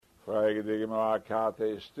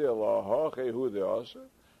Still,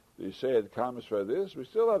 you say it comes for this, we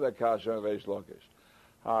still have the kasha on Reish Lakish.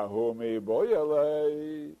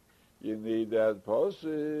 You need that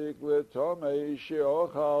posik l'tomei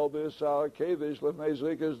she'ochal b'sar kedesh lefnei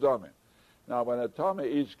zrikas domin. Now, when a Tomei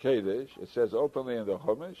eats kedesh, it says openly in the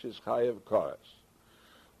Chumash, is chayev kares.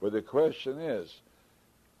 But the question is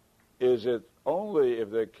it only if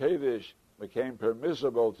the kedesh became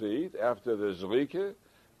permissible to eat after the zrika,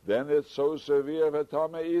 then it's so severe if a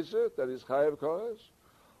Tomei eats it that it's chayev kares?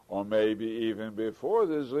 Or maybe even before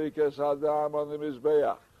the zrikas hadam on the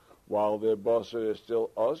mizbeach, while the basar is still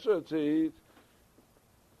also to eat,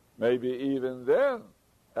 maybe even then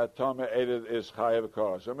a Tomei ate it is chayev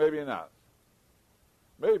kares, or maybe not.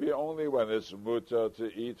 Maybe only when it's mutar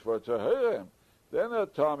to eat for tahirim, then a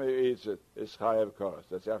Tomei eats it, it's chayev kares.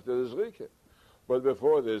 That's after the zrika. But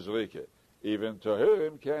before the zrika, even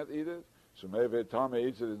tahirim can't eat it, so maybe a Tomei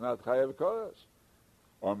eats it is not chayev kares.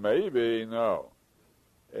 Or maybe, no,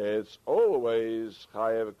 it's always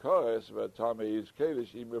chayev kares if a Tomei eats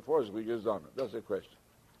kedesh even before zrika is done. That's the question.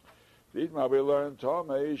 Dietmar, we learn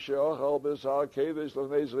Tomei she'ochal b'sar kedesh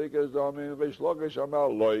l'nei zrika is done v'Reish Lakish amar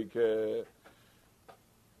loike.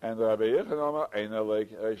 And Rabbi Yechon Eina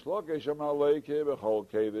Leike, Reish Lakish Amar Leike, B'chol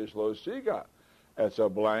Kedesh Lo Siga. It's a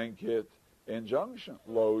blanket injunction.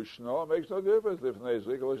 Lo Shno makes no difference. Lifnei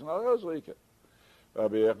Zrika, Lo Shno Zrika.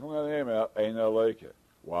 Rabbi Yechon Eina Leike.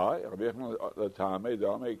 Why? Rabbi Yechon the Tamei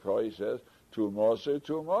Damei Koi says Tu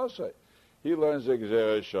Moshe. He learns the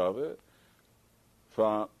Gzera Shaveh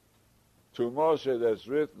from Tu Moshe that's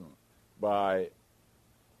written by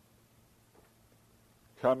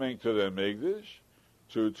coming to the Migdash,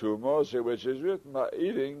 to Moshe, which is written by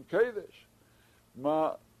eating Kedesh.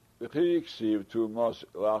 Ma chiksiv to Moshe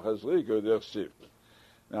lachas liku dersiv.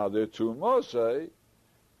 Now the to Moshe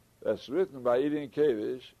that's written by eating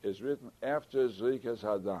Kedesh is written after Zrikas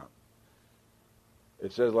Hadam.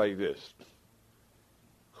 It says like this: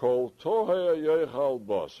 Kol toher yochal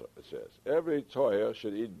basar. It says every toher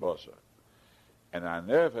should eat basar, and a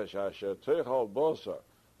nefesh asher tochal basar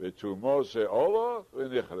v'tu Moshe olah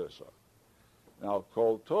v'nichresa. Now,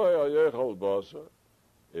 Kol Toya Yechol Basar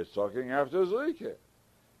is talking after Zrika.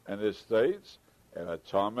 And it states, and a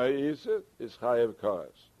Tomei eats it, is chayev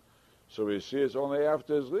kares. So we see it's only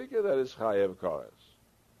after Zrika that is chayev kares.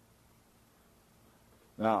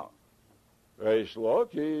 Now, Reish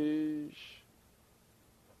Lakish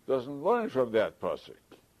doesn't learn from that pasuk.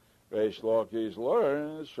 Reish Lakish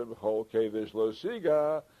learns from Chol Kedesh Lo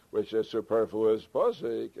Siga, which is superfluous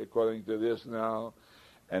pasuk, according to this now.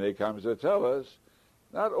 And he comes to tell us,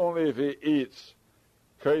 not only if he eats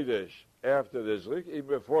Kodesh after the Zrika, even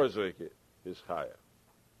before Zrika, is Chaya.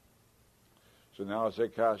 So now it's a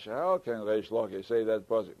kasha, how can Reish Lakish say that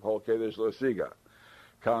whole Kodesh Lo Siga?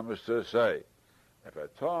 Comes to say, if a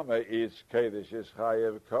Tomei eats Kodesh, is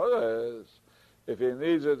Chayev Kodesh. If he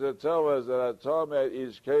needs it to tell us that a Tomei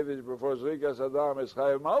eats Kodesh before Zrika Sadam, is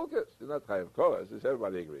Chayev Malkus. It's not Chayev Kodesh,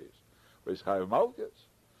 everybody agrees. But it's Chayev Malkus.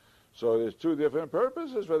 So there's two different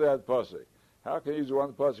purposes for that pasuk. How can you use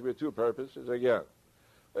one pasuk with two purposes? Again,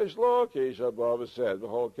 Reish Lakish above said, the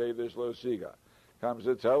whole Kedesh Lo Siga comes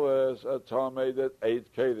to tell us a Tomei that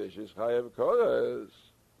ate Kedesh is chayev kodesh.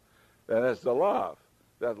 Then that's the lav.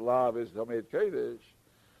 That lav is Tomei Kedesh.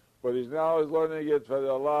 But he's now learning it for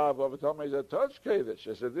the lav of a Tomei that touched Kedesh.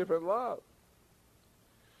 It's a different lav.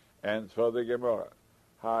 And for the Gemara,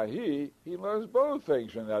 he learns both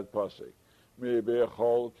things from that pasuk. Maybe a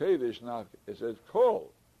whole Kedesh, not, it says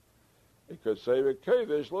kol. It could say with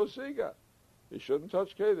Kedesh Lo Siga. He shouldn't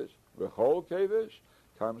touch Kedesh. The whole Kedesh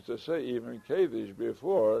comes to say even Kedesh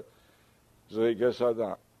before Zrika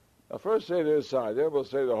Sadam. Now first say the aside, then we'll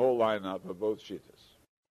say the whole lineup of both Shittas.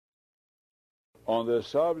 On the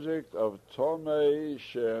subject of Tomei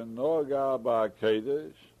She'noga Ba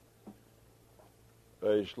Kedesh,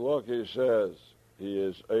 Reish Lakish says he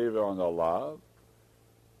is over on the lav,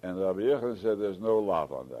 and Rabbi Yechon said there's no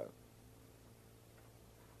lav on that.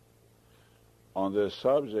 On the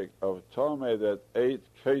subject of Tomei that ate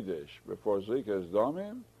Kedesh before Zrika's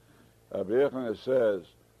Domim, Rabbi Yechon says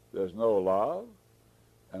there's no lav,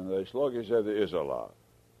 and Reish Lakish said there is a lav.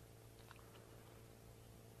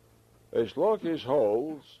 Reish Lakish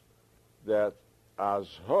holds that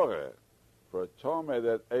Azhore for Tomei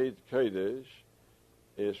that ate Kedesh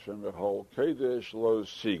is from the whole Kedesh Lo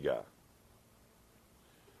Siga.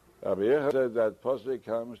 Rabbi Yechon said that pasuk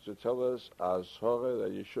comes to tell us Azhore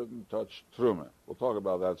that you shouldn't touch Truma. We'll talk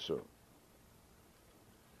about that soon.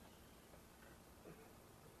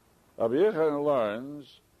 Rabbi Yechon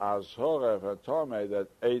learns Azhore for Tomei that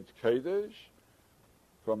ate Kedesh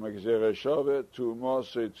from Gzera Shaveh to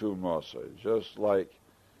Moshe, just like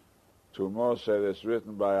to Moshe that's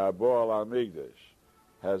written by Abor al-Migdash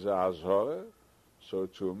has a Azhara, so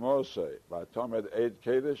to Moshe by Tomed Eid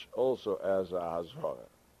Kedesh also as a Azhara.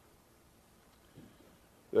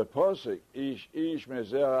 The Posik, Ish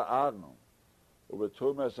Mezera Arnon,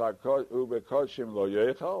 Ubetumes Ubekochim Lo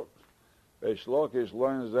Yechal, Reish Lakish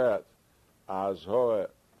learns that Azhara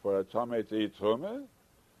for a Tomed to eat Trumah,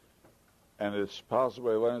 and it's possible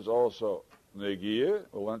he learns also Negiyah.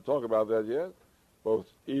 We won't talk about that yet, both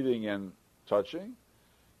eating and touching.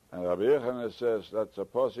 And Rabbi Yochanan says that's a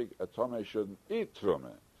posik, a Tomei shouldn't eat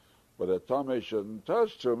Trumah, but a Tomei shouldn't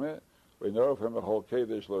touch Trumah. We know from the whole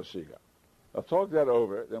Kedesh Lo Siga. I'll talk that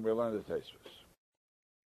over, then we learn the Tosfos.